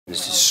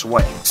This is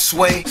Sway.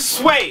 Sway.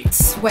 Sway.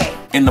 Sway.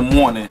 In the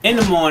morning. In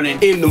the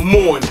morning. In the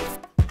morning.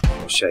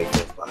 Don't shake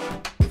your body.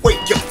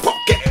 Wake your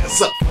fuck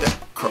ass up. That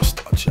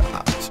crust out your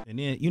eyes. And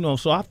then, you know,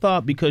 so I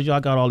thought because y'all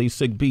got all these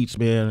sick beats,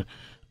 man,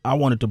 I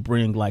wanted to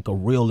bring like a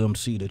real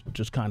MC to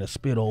just kind of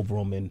spit over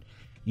them. And,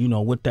 you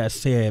know, with that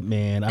said,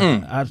 man,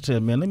 I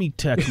said, man, let me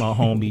text my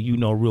homie, you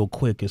know, real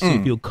quick and see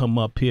if he'll come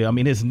up here. I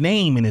mean, his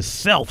name in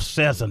itself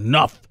says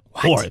enough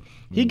for it.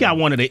 He got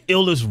one of the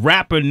illest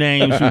rapper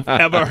names you've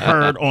ever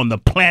heard on the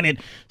planet.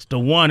 It's the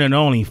one and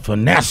only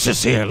Finesse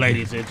is here,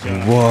 ladies and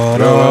gentlemen. What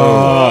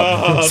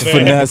up? It's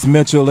Finesse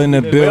Mitchell in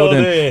the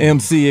building.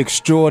 MC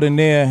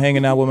extraordinaire,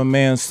 hanging out with my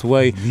man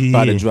Sway.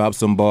 About to drop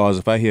some bars.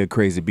 If I hear a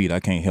crazy beat,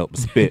 I can't help but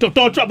spit.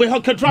 Don't drop a beat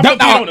on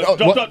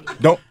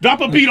him.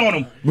 Drop a beat on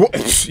him.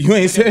 What? You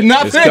ain't said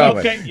nothing.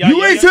 Okay,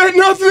 you ain't said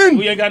nothing.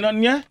 We ain't got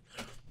nothing yet?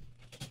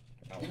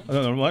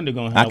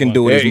 I can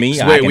do it as me.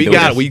 Sway, we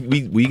got him.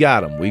 We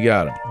got him. We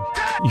got him.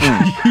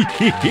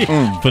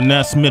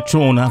 Finesse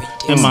Mitchell on MIC.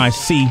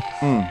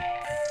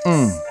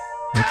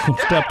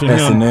 Step to him.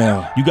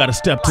 SNL. You got to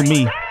step to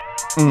me.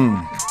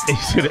 He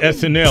said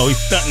SNL. He's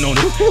stunting on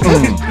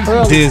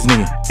it.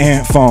 Disney,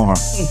 Ant Farm.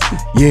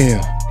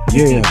 Yeah.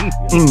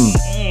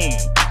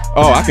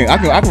 Oh, I can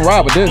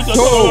ride with this.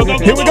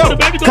 Here we go.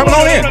 Coming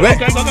on in.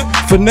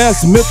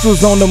 Finesse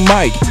Mitchell's on the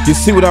mic. You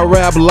see what I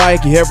rap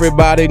like?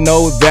 Everybody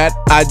knows that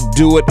I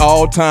do it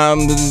all time.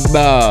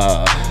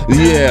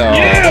 Yeah.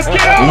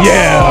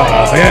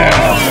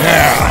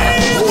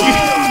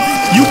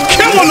 You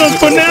killing them,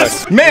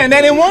 Finesse. Man,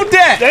 they didn't want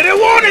that. They didn't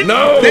want it.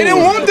 No. They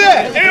didn't want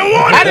that. They didn't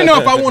want it. I didn't know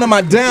if I wanted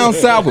my down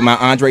south with my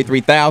Andre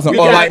 3000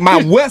 or like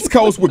my West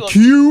Coast with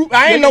Cube.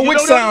 I didn't know which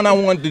sound I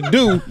wanted to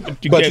do,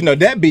 but you know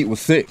that beat was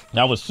sick.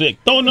 That was sick.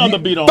 Throw another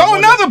beat on. Throw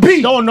another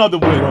beat. Throw another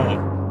beat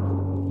on.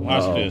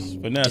 Watch this,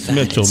 Finesse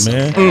Mitchell,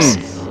 man.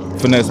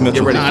 Finesse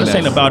Mitchell. Nah, this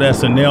ain't about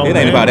SNL. It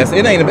ain't about us.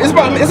 It ain't. It's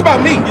about me. It's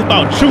about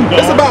you, dog.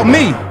 It's about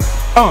me.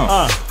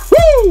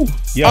 Woo.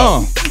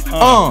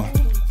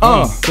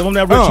 Give him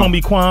that rich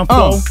homie Quan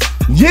flow.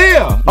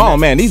 Yeah. Oh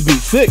man, these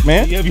beats sick,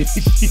 man.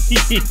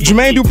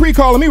 Jermaine Dupri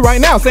calling me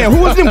right now saying,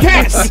 "Who is them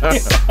cats?"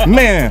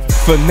 Man,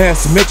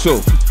 Finesse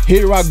Mitchell.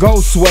 Here I go,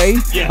 Sway.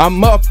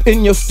 I'm up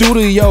in your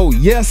studio,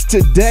 yes,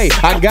 today.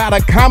 I got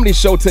a comedy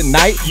show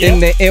tonight in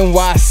the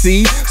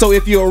NYC. So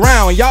if you're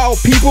around, y'all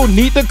people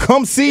need to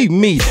come see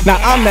me. Now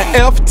I'm the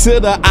F to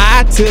the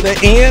I to the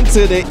N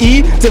to the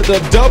E to the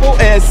double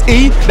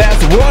SE.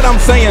 That's what I'm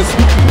saying.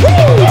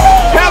 Woo!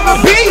 Have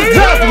a beat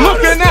just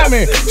looking at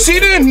me. She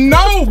didn't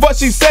know, but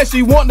she said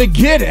she wanted to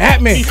get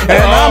at me. And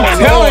I'm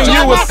telling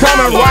you it's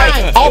coming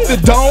right off the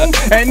dome.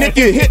 And if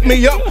you hit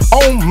me up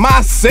on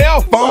my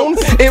cell phone,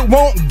 it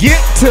won't get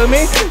to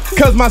me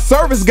cause my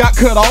service got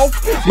cut off,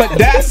 but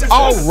that's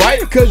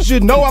alright cause you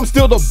know I'm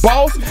still the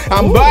boss.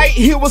 I'm right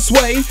here with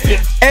Sway,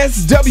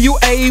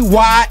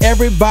 SWAY.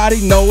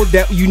 Everybody know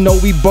that you know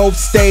we both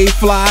stay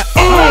fly.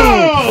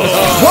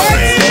 What?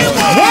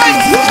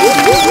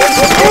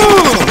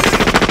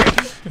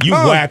 You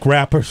whack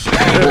rappers.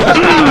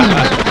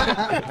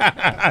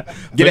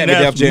 Get at me,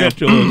 Def Jam.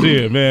 Mitchell is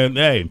here, man.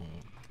 Hey.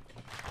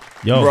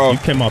 Yo, bro, you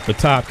came off the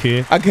top,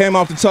 kid. I came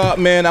off the top,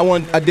 man.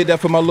 I did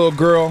that for my little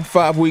girl,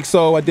 5 weeks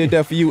old. I did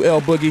that for you,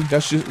 L Boogie.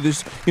 That's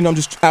just, you know, I'm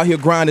just out here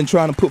grinding,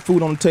 trying to put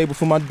food on the table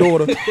for my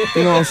daughter.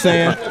 You know what I'm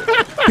saying?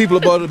 People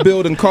above the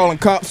building calling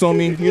cops on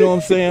me. You know what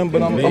I'm saying?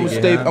 But I'm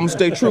gonna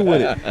stay true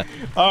with it.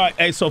 All right,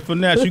 hey, so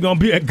Finesse, you gonna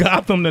be at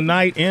Gotham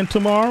tonight and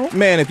tomorrow?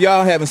 Man, if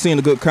y'all haven't seen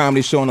a good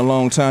comedy show in a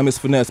long time, it's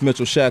Finesse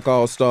Mitchell, Shaq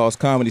All Stars,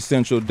 Comedy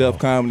Central, Def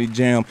Comedy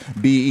Jam,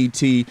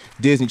 BET,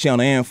 Disney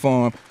Channel, and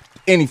Farm.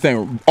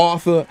 Anything,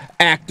 author,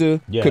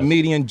 actor,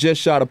 comedian. Just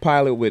shot a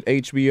pilot with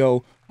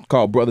HBO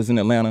called Brothers in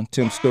Atlanta.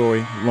 Tim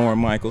Story, Lauren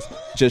Michaels.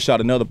 Just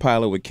shot another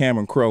pilot with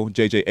Cameron Crowe,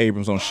 J.J.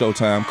 Abrams on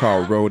Showtime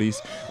called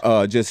Roadies.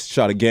 Just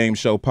shot a game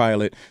show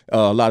pilot.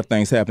 A lot of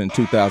things happened in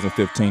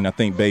 2015. I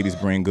think babies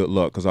bring good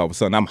luck because all of a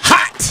sudden I'm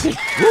hot.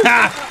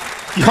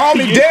 Call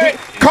me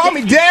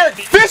Derek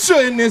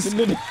Fisher in this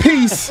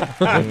piece.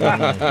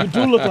 You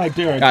do look like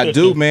Derek Fisher. I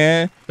do,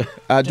 man.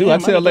 I do. Damn,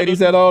 I tell ladies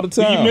that all the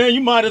time. Man, you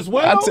might as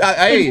well.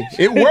 Hey,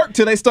 it worked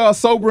till they start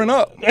sobering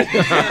up.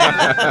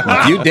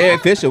 You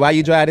Derek Fisher, why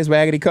you drive this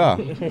raggedy car?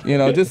 You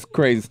know, just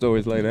crazy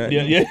stories like that.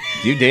 Yeah.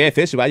 You Derek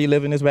Fisher, why you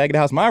live in this raggedy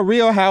house? My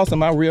real house and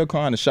my real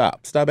car in the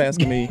shop. Stop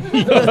asking me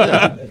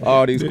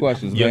all these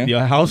questions, man.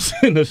 Your house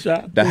in the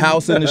shop? The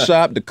house in the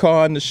shop, the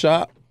car in the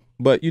shop.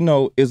 But, you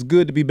know, it's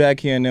good to be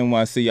back here in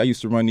NYC. I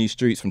used to run these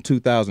streets from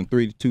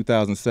 2003 to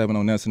 2007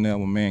 on SNL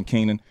with man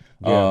Keenan.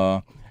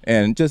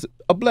 And just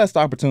a blessed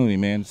opportunity,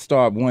 man, to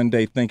start one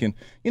day thinking,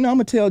 you know, I'm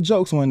going to tell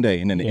jokes one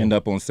day and then end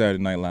up on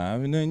Saturday Night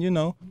Live. And then, you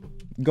know,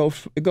 it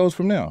goes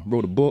from there.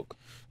 Wrote a book.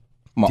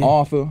 I'm an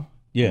author.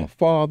 I'm a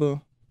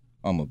father.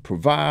 I'm a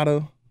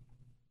provider.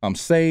 I'm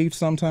saved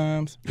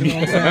sometimes. You know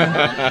what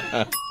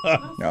I'm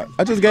saying?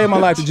 I just gave my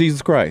life to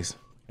Jesus Christ.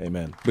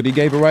 Amen. But he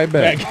gave it right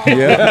back.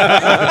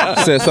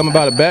 Yeah. Said something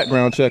about a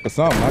background check or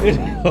something.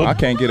 I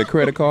can't get a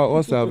credit card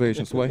or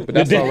salvation, Sway. But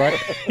that's all right.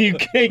 You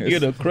can't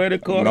get a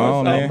credit card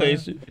or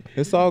salvation. Man.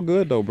 It's all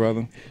good though,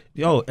 brother.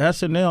 Yo,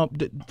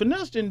 SNL.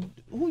 Finesse didn't.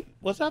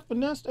 Was that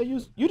Finesse that you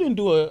didn't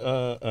do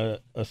a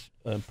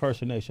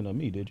impersonation of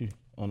me, did you?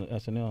 On the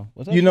SNL.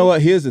 Was that you know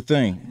what? Here's the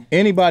thing.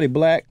 Anybody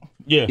black,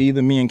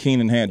 either me and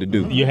Keenan had to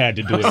do. You had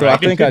to do it. So I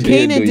think I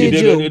did. Keenan did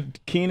you.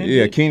 Keenan?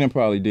 Yeah, Keenan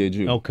probably did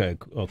you. Okay.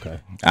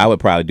 I would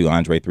probably do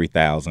Andre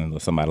 3000 or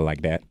somebody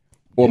like that.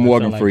 Or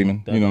Morgan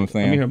Freeman. You know what I'm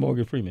saying? Let me hear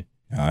Morgan Freeman.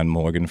 I'm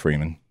Morgan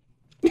Freeman.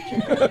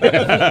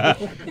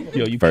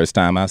 Yo, First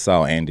time I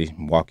saw Andy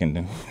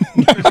walking.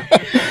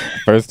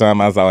 First time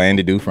I saw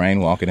Andy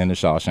Dufresne walking into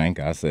Shawshank,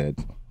 I said,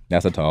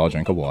 that's a tall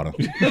drink of water.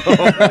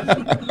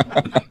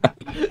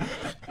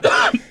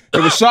 It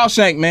was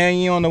Shawshank, man.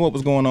 You don't know what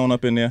was going on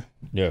up in there.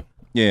 Yeah.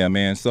 Yeah,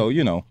 man. So,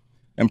 you know,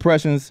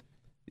 impressions.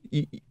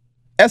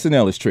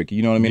 SNL is tricky.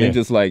 You know what I mean? It's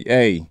just like,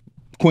 hey,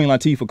 Queen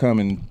Latifah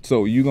coming.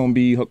 So you going to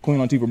be Queen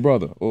Latifah's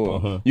brother.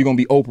 Or you going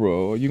to be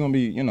Oprah. Or you going to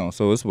be, you know.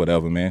 So it's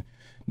whatever, man.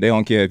 They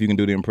don't care if you can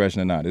do the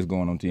impression or not. It's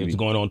going on TV. It's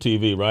going on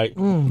TV, right?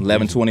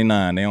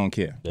 11:29. They don't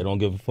care. They don't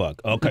give a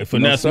fuck. Okay,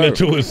 Finesse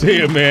Mitchell is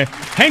here, man.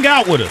 Hang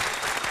out with us.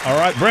 All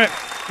right, Brent,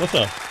 what's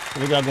up?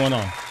 What we got going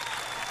on?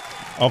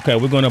 Okay,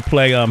 we're going to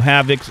play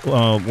Havoc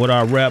with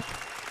our rep.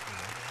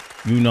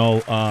 You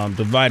know,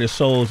 Divided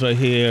Souls are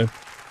here.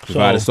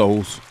 Divided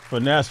Souls.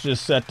 Finesse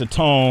just set the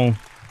tone.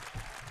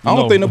 I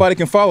don't think nobody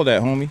can follow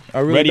that, homie. I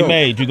really Ready don't.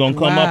 Made, you going to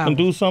come up and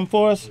do something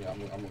for us?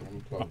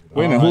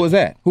 Wait a minute, who is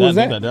that? Who is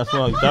that? That's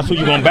who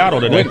you're going to battle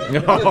today.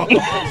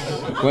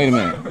 Wait a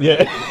minute.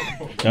 Yeah.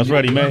 That's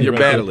Ready Made. You're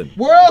battling.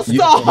 World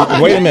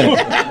star. Wait a minute.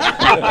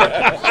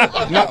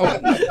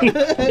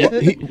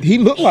 He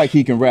looked like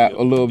he can rap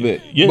a little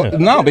bit. Yeah.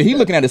 But he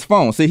looking at his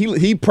phone. See,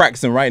 he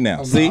practicing right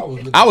now. See,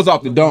 I was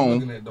off the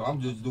dome.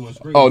 I'm just doing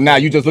screen. Oh, now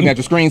you just looking at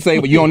your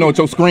screensaver. You don't know what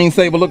your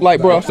screensaver look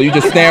like, bro. So you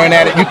just staring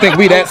at it. You think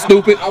we that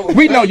stupid?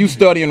 We know you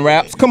studying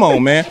raps. Come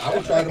on, man. I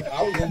was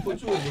gonna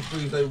put you in the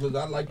screensaver because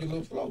I like your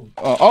little flow.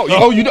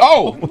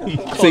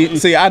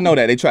 See, I know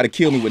that they try to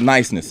kill me with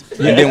niceness,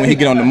 and then when he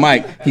get on the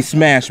mic, he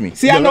smash me.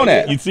 See, I know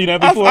that. You see that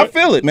before? I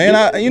feel it, man.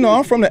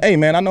 I'm from the A,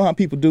 man. I know how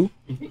people do.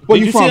 Where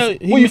you from?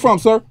 Where you from,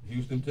 sir?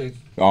 Houston,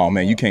 Texas. Oh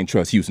man, you can't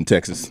trust Houston,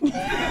 Texas.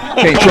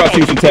 Can't trust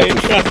Houston,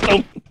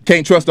 Texas.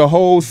 Can't trust the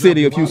whole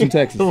city of Houston,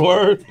 Texas.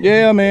 Word.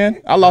 Yeah,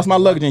 man. I lost my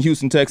luggage in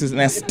Houston, Texas,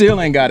 and I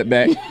still ain't got it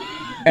back.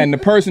 And the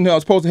person who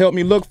was supposed to help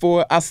me look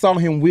for it, I saw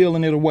him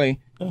wheeling it away.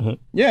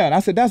 Yeah, and I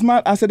said, that's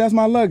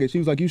my luggage. He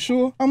was like, you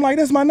sure? I'm like,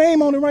 that's my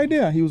name on it right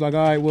there. He was like,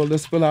 all right, well,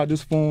 let's fill out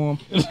this form.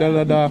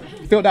 Filled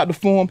out the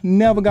form,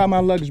 never got my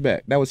luggage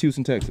back. That was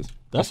Houston, Texas.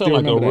 That sounds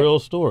like a real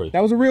story.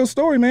 That was a real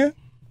story, man.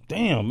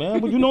 Damn, man.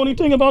 Would you know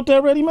anything about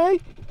that, Ready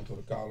Made? I'm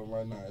gonna call him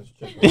right now.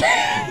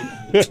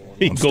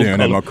 I'm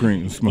staring at my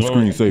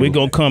screensaver. We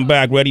gonna come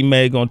back. Ready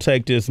Made gonna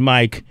take this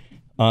mic.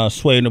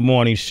 Sway in the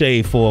Morning,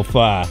 Shade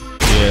 405.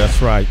 Yeah, that's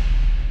right.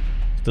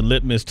 It's the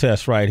litmus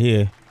test right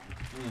here.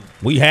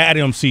 We had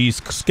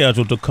MCs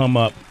scheduled to come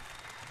up.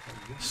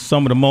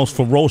 Some of the most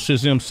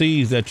ferocious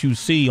MCs that you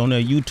see on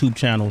their YouTube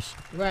channels.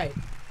 Right.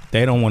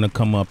 They don't want to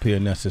come up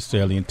here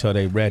necessarily until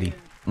they ready.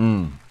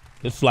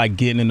 It's like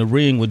getting in the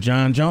ring with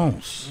John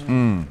Jones.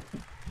 You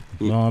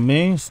know what I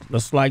mean?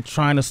 It's like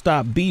trying to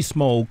stop Beast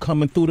Mode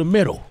coming through the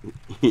middle.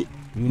 You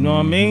know what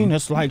I mean?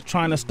 It's like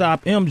trying to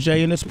stop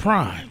MJ in his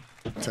prime.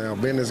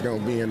 Town business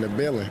gonna be in the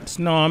building.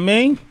 You know what I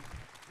mean?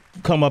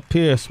 Come up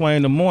here, Sway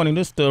in the Morning.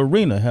 This the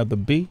arena, Heather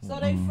B. So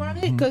they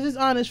fronted? Because it's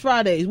Honest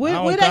Fridays. Where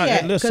I they don't got-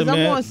 at? listen, Because I'm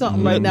man, on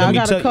something right now. I me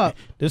got tell a you, cup.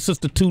 This is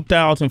the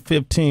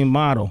 2015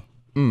 model.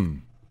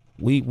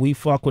 We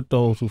fuck with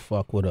those who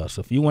fuck with us.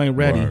 If you ain't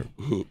ready,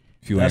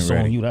 If you that's ain't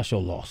ready. on you. That's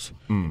your loss.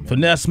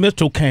 Finesse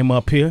Mitchell came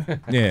up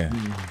here. Yeah.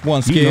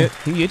 One You know,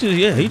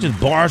 scared. he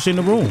just barged in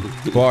the room.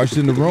 Barged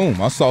in the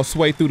room. I saw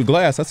Sway through the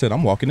glass. I said,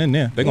 I'm walking in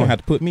there. They're going to have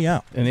to put me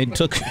out. And they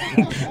took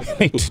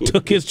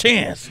his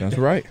chance. That's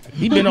right.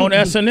 He been on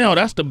SNL.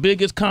 That's the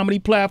biggest comedy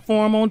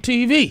platform on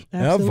TV.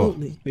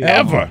 Absolutely.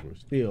 Ever.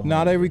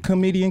 Not every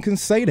comedian can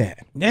say that.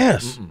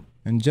 Yes.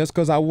 And just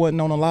because I wasn't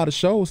on a lot of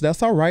shows,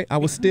 that's all right. I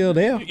was still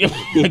there.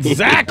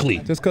 Exactly.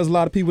 Just because a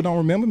lot of people don't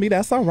remember me,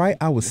 that's all right.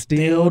 I was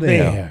still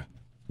there.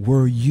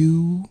 Were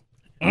you?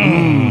 You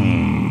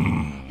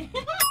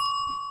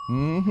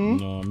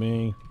know what I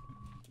mean?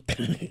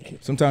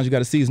 Sometimes you got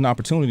to seize an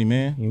opportunity,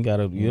 man. You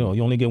gotta, you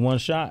only get one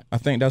shot. I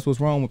think that's what's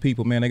wrong with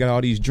people, man. They got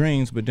all these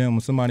dreams, but then when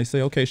somebody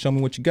say, okay, show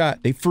me what you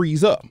got, they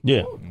freeze up.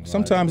 Yeah.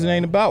 Sometimes it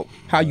ain't about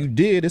how you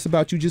did. It's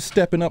about you just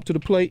stepping up to the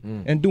plate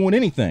and doing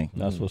anything.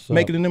 That's what's up.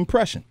 Making an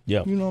impression.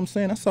 Yeah. You know what I'm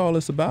saying? That's all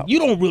it's about. You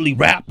don't really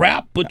rap,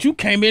 but you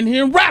came in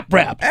here and rap.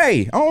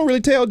 Hey, I don't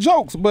really tell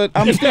jokes, but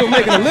I'm still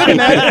making a living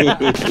at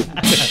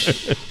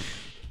it.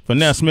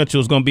 Finesse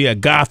Mitchell is gonna be at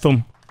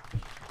Gotham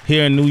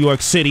here in New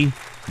York City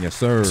Yes,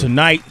 sir.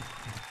 tonight,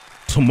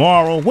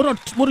 tomorrow.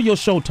 What are your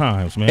show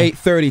times, man?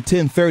 8:30,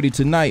 10:30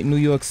 tonight, New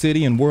York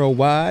City and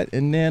worldwide,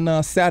 and then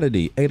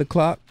Saturday, 8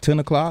 o'clock, 10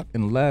 o'clock,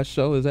 and the last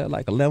show is at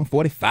like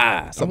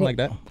 11:45, something like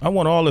that. I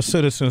want all the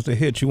citizens to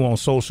hit you on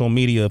social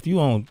media. If you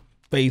on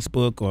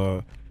Facebook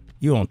or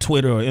you on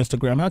Twitter or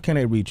Instagram, how can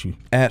they reach you?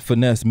 At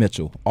Finesse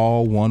Mitchell,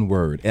 all one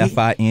word,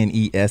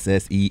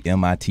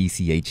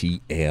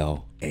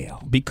 FINESSEMITCHELL.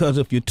 Because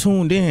if you're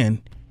tuned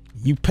in,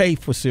 you pay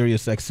for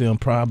Sirius XM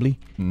probably,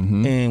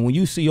 and when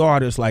you see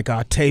artists like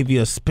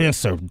Octavia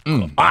Spencer,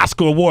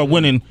 Oscar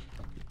award-winning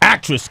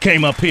actress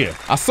came up here.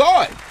 I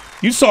saw it.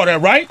 You saw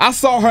that, right? I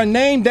saw her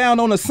name down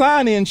on the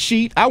sign-in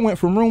sheet. I went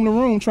from room to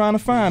room trying to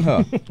find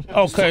her.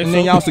 Okay. And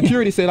then y'all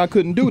security said I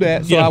couldn't do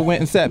that, so I went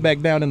and sat back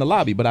down in the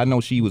lobby. But I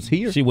know she was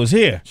here. She was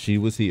here. She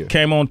was here.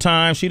 Came on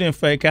time. She didn't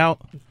fake out.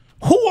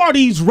 Who are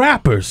these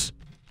rappers?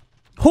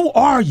 Who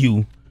are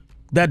you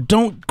that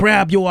don't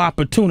grab your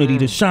opportunity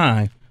to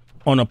shine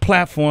on a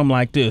platform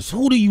like this?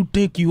 Who do you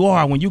think you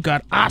are when you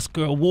got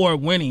Oscar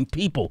award-winning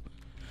people?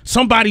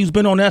 Somebody who's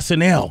been on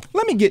SNL.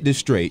 Let me get this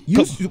straight.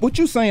 What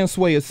you saying,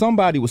 Sway, is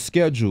somebody was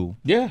scheduled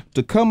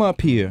to come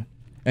up here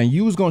and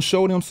you was going to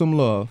show them some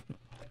love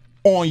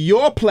on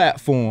your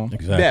platform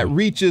that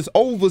reaches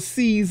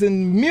overseas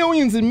and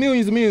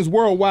millions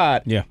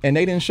worldwide, and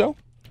they didn't show?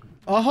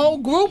 A whole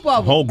group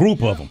of them. A whole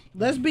group of them.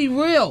 Let's be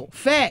real.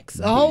 Facts.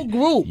 A whole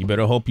group. You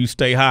better hope you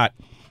stay hot.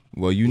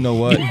 Well, you know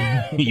what?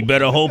 You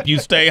better hope you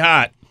stay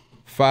hot.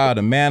 Fire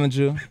the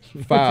manager,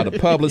 fire the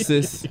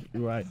publicist.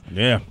 Right.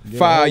 Yeah.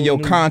 Fire your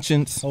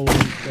conscience. Fire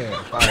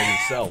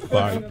yourself.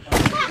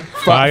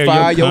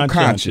 Fire your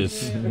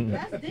conscience.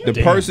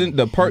 The person,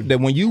 that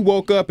when you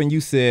woke up and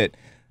you said,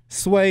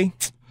 Sway,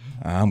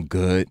 I'm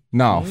good.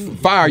 No,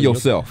 fire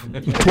yourself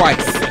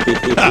twice.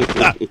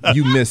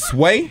 You miss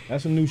Sway.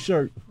 That's a new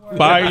shirt.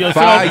 Fire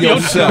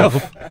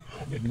yourself.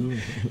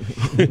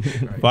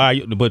 Fire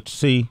yourself. But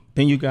see,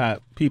 then you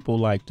got people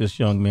like this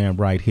young man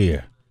right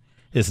here.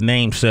 His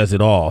name says it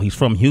all. He's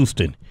from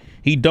Houston.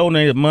 He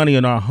donated money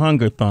in our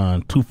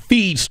Hungerthon to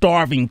feed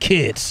starving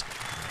kids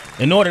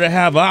in order to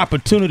have an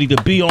opportunity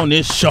to be on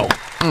this show.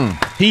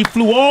 He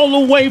flew all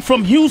the way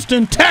from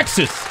Houston,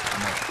 Texas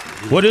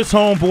with his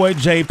homeboy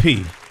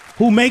JP,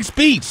 who makes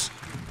beats.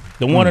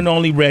 The one and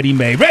only Ready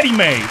Made. Ready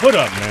Made, what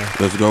up, man?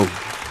 Let's go.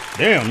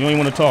 Damn, you don't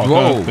even want to talk.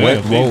 Whoa,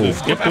 Whoa.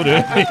 Skip through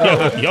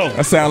that. Yo.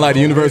 That sound like the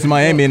University of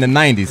Miami in the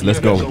 90s. Let's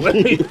go.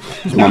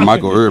 It's my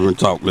Michael Irvin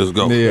talk. Let's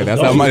go. Yeah, that's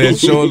how my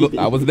show looked.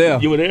 I was there.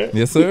 You were there?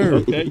 Yes, sir.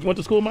 Okay. You went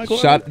to school, Michael?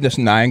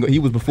 He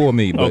was before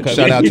me, but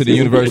shout out to the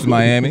University of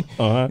Miami.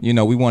 Uh-huh. You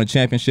know, we won a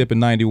championship in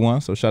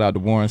 '91, so shout out to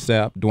Warren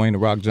Sapp, Dwayne The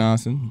Rock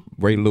Johnson,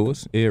 Ray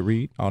Lewis, Ed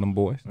Reed, all them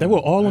boys. They were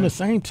all on the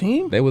same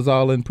team? They was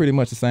all in pretty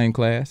much the same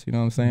class, you know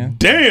what I'm saying?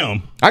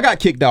 Damn! I got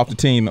kicked off the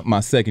team my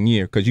second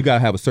year because you got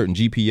to have a certain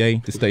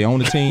GPA to stay on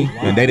the team,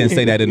 and they didn't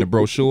say that in the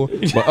brochure.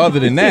 But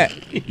other than that,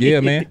 yeah,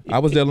 man, I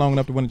was there long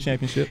enough to win a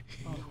championship.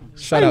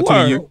 Shout out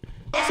to you.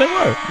 Say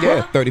word.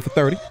 Yeah, 30 for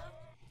 30.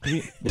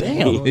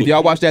 Damn. If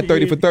y'all watch that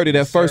 30 for 30,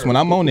 that first one,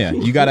 I'm on there.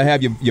 You got to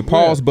have your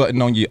pause button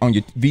on your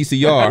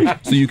VCR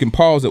so you can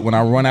pause it when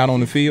I run out on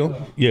the field.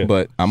 Yeah.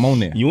 But I'm on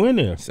there. You in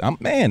there? It's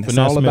Finesse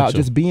all about Mitchell.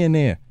 just being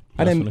there.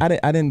 I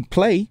didn't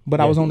play,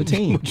 but I was on the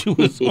team. But you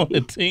was on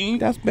the team?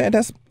 That's bad.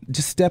 That's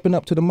just stepping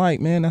up to the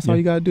mic, man. That's all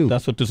you got to do.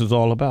 That's what this is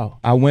all about.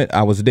 I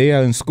was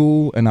there in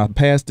school, and I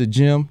passed the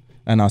gym,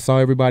 and I saw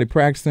everybody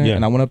practicing,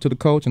 and I went up to the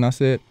coach, and I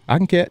said, I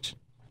can catch.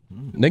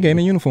 They gave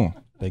me a uniform.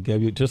 They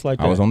gave you just like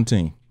that. I was on the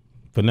team.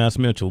 Finesse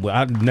Mitchell. Well,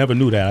 I never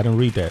knew that. I didn't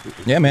read that.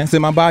 Yeah, man. It's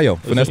in my bio.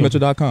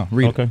 FinesseMitchell.com.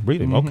 Read it. Okay,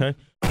 read it. Okay.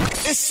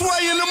 It's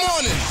Sway in the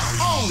morning.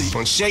 Only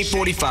on Shade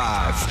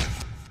 45.